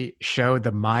really showed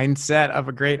the mindset of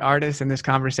a great artist in this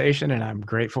conversation, and I'm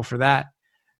grateful for that.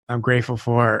 I'm grateful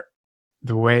for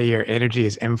the way your energy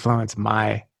has influenced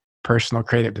my personal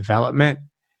creative development.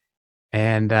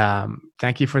 And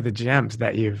thank you for the gems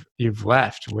that you've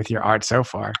left with your art so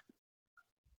far.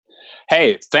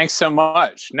 Hey, thanks so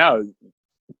much. No,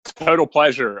 total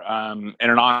pleasure and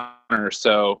an honor.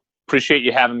 So appreciate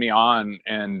you having me on,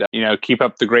 and keep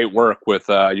up the great work with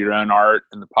your own art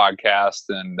and the podcast,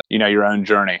 and your own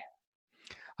journey.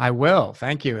 I will.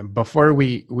 Thank you. And before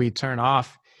we turn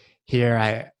off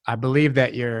here, I believe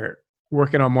that you're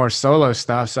working on more solo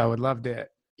stuff. So I would love to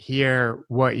hear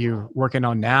what you're working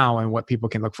on now and what people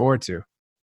can look forward to.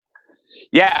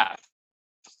 Yeah.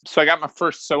 So I got my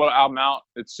first solo album out.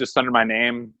 It's just under my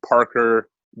name, Parker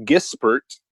Gispert,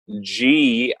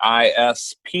 Gispert.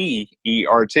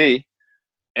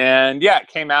 And yeah, it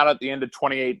came out at the end of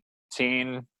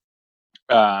 2018.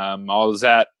 I was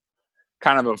at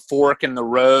kind of a fork in the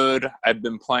road. I'd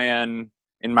been playing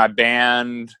in my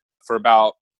band for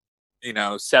about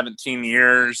 17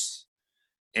 years,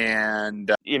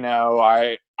 and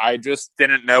I just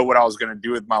didn't know what I was going to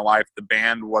do with my life. The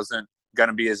band wasn't going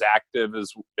to be as active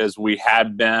as we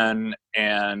had been,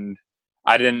 and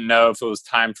I didn't know if it was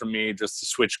time for me just to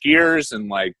switch gears and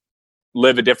like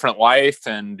live a different life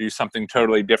and do something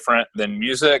totally different than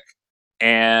music.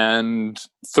 And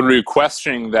through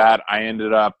questioning that, I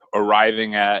ended up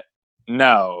arriving at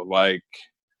no, like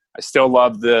I still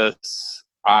love this.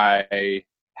 I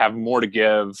have more to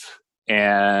give,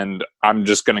 and I'm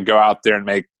just going to go out there and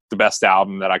make the best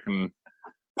album that I can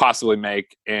possibly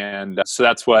make. And so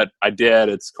that's what I did.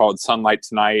 It's called Sunlight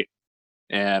Tonight,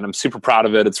 and I'm super proud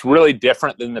of it. It's really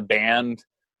different than the band.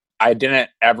 I didn't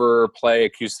ever play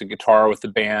acoustic guitar with the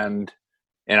band,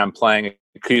 and I'm playing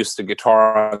acoustic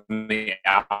guitar on the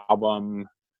album.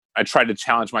 I tried to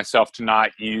challenge myself to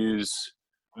not use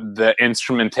the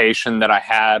instrumentation that I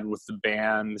had with the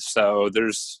band. So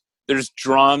there's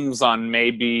drums on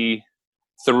maybe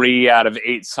 3 out of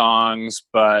 8 songs,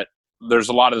 but there's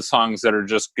a lot of the songs that are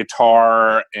just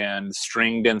guitar and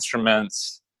stringed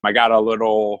instruments. I got a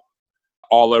little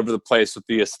all over the place with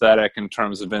the aesthetic in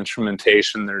terms of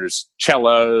instrumentation. There's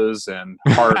cellos and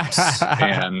harps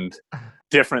and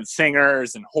different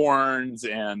singers and horns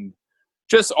and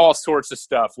just all sorts of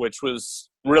stuff, which was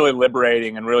really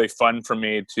liberating and really fun for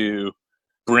me to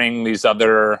bring these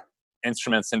other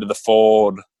instruments into the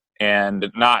fold and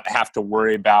not have to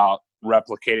worry about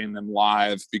replicating them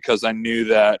live, because I knew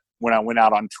that when I went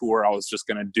out on tour, I was just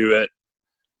going to do it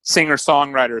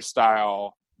singer-songwriter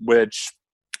style, which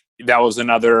that was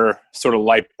another sort of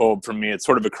light bulb for me. It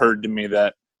sort of occurred to me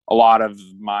that a lot of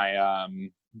my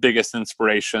biggest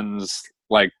inspirations,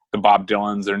 like the Bob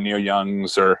Dylans or Neil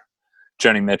Youngs or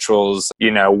Joni Mitchells,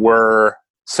 were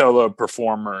solo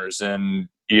performers. And,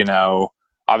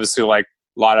 obviously like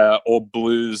a lot of old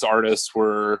blues artists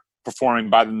were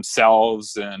performing by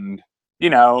themselves, and,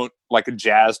 like a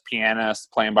jazz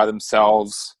pianist playing by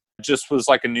themselves. It just was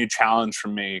like a new challenge for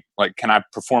me. Like, can I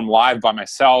perform live by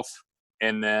myself?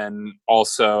 And then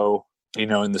also,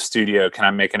 in the studio, can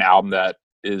I make an album that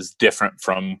is different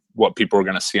from what people are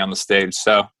going to see on the stage?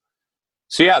 So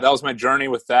yeah, that was my journey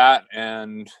with that,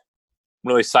 and I'm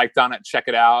really psyched on it. Check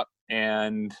it out.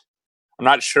 And I'm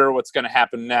not sure what's going to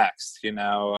happen next,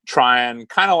 trying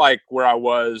kind of like where I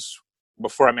was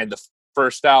before I made the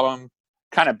first album,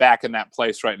 kind of back in that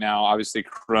place right now. Obviously,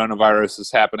 coronavirus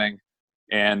is happening.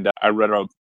 And I read an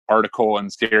article in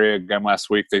Stereo again last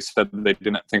week. They said they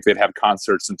didn't think they'd have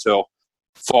concerts until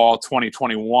fall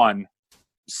 2021.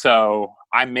 So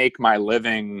I make my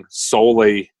living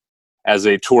solely as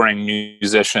a touring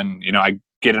musician. I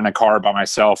get in a car by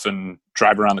myself and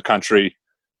drive around the country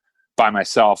by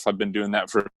myself. I've been doing that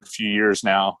for a few years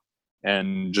now,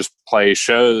 and just play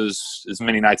shows as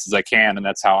many nights as I can. And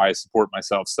that's how I support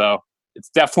myself. So it's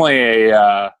definitely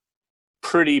a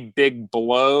pretty big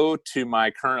blow to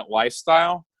my current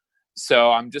lifestyle.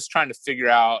 So I'm just trying to figure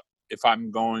out if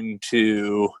I'm going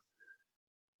to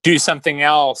do something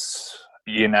else,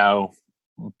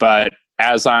 but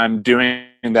as I'm doing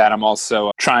that, I'm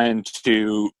also trying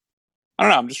to,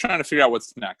 I'm just trying to figure out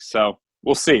what's next. So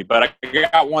we'll see. But I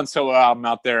got one solo album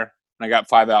out there, and I got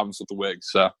 5 albums with the Whigs.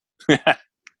 So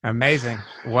amazing.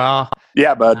 Well,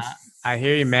 Yeah, bud. I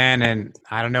hear you, man, and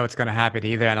I don't know what's going to happen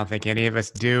either. I don't think any of us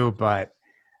do, but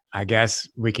I guess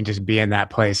we can just be in that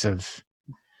place of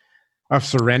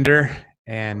surrender.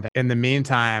 And in the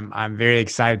meantime, I'm very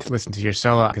excited to listen to your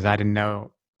solo because I didn't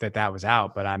know that was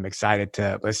out, but I'm excited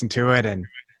to listen to it. And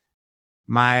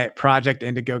my project,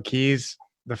 Indigo Keys,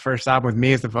 the first album with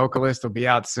me as the vocalist, will be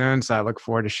out soon. So I look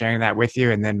forward to sharing that with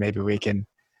you. And then maybe we can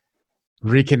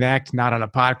reconnect, not on a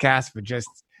podcast, but just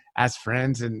as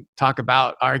friends and talk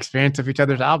about our experience of each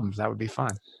other's albums. That would be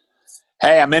fun.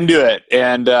 Hey, I'm into it.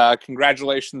 And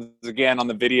congratulations again on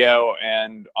the video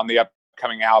and on the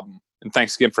upcoming album. And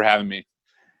thanks again for having me.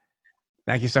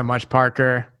 Thank you so much,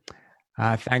 Parker.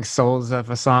 Thanks, Souls of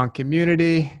a Song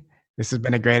community. This has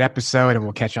been a great episode, and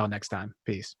we'll catch y'all next time.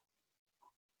 Peace.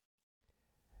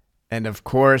 And of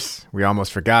course, we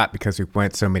almost forgot because we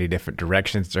went so many different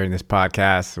directions during this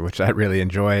podcast, which I really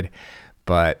enjoyed.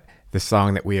 But the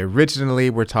song that we originally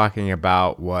were talking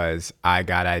about was I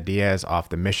Got Ideas off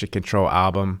the Mission Control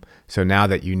album. So now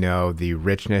that you know the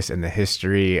richness and the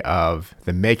history of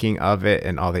the making of it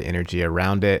and all the energy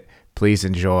around it, please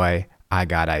enjoy I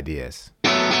Got Ideas.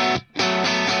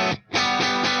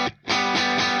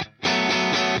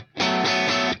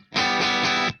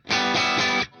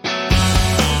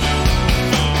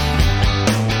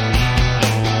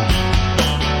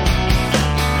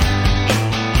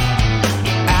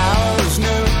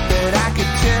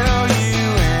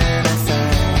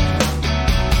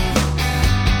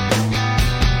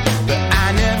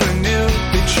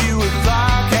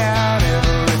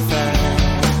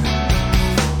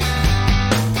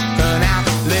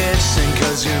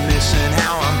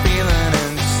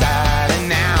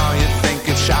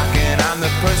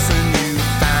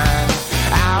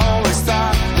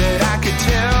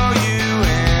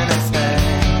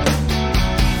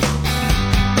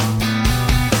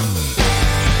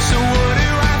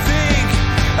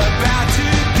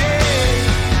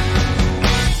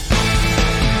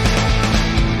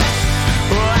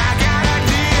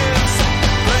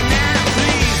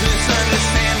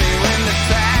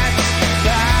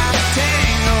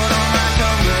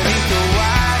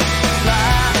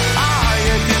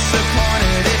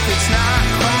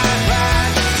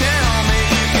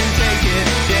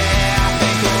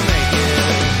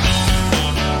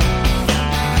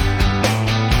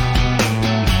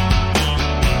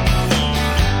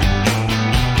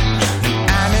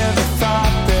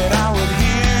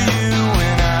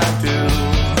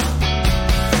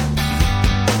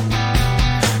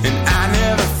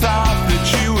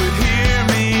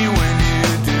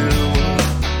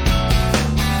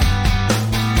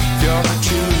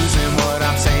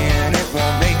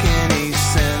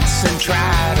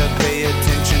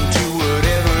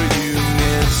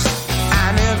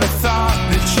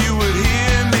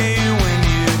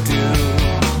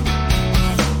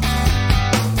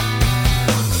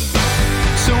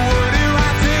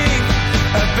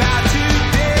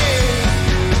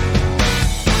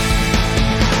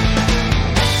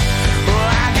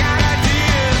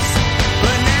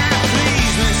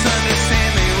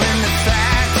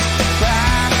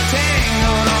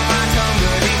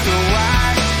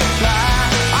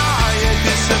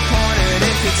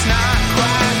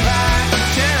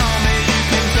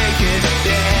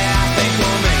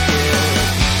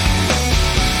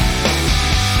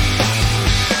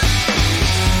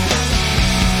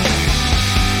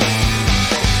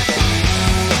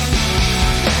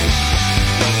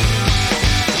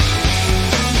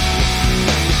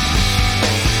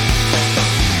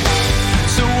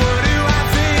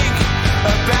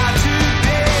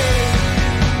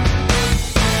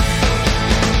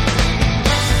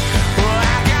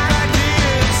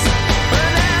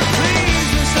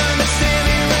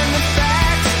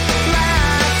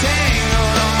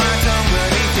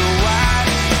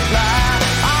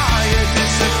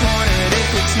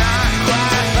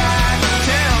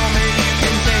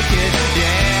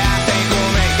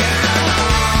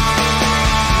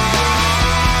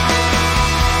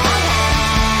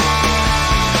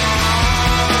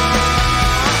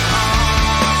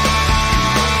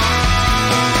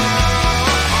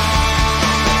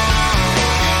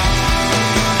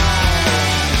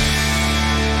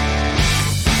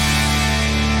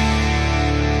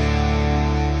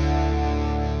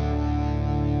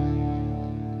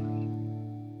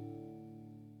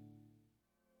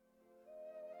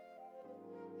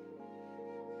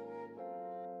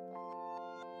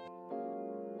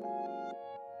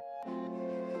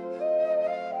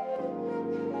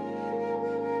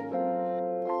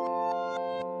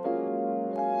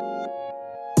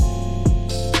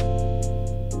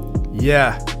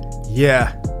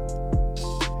 Yeah.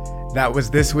 That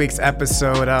was this week's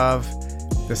episode of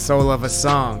the soul of a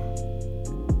song.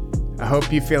 I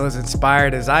hope you feel as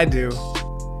inspired as I do.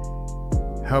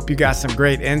 I hope you got some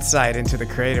great insight into the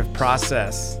creative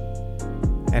process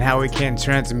and how we can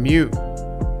transmute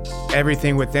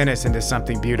everything within us into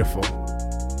something beautiful.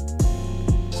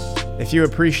 If you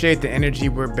appreciate the energy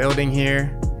we're building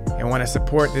here and want to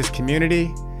support this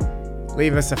community,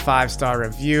 leave us a 5-star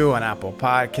review on Apple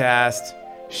Podcasts,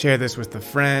 share this with a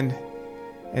friend,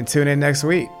 and tune in next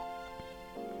week.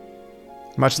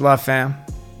 Much love, fam.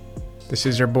 This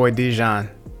is your boy Dijon.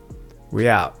 We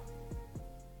out.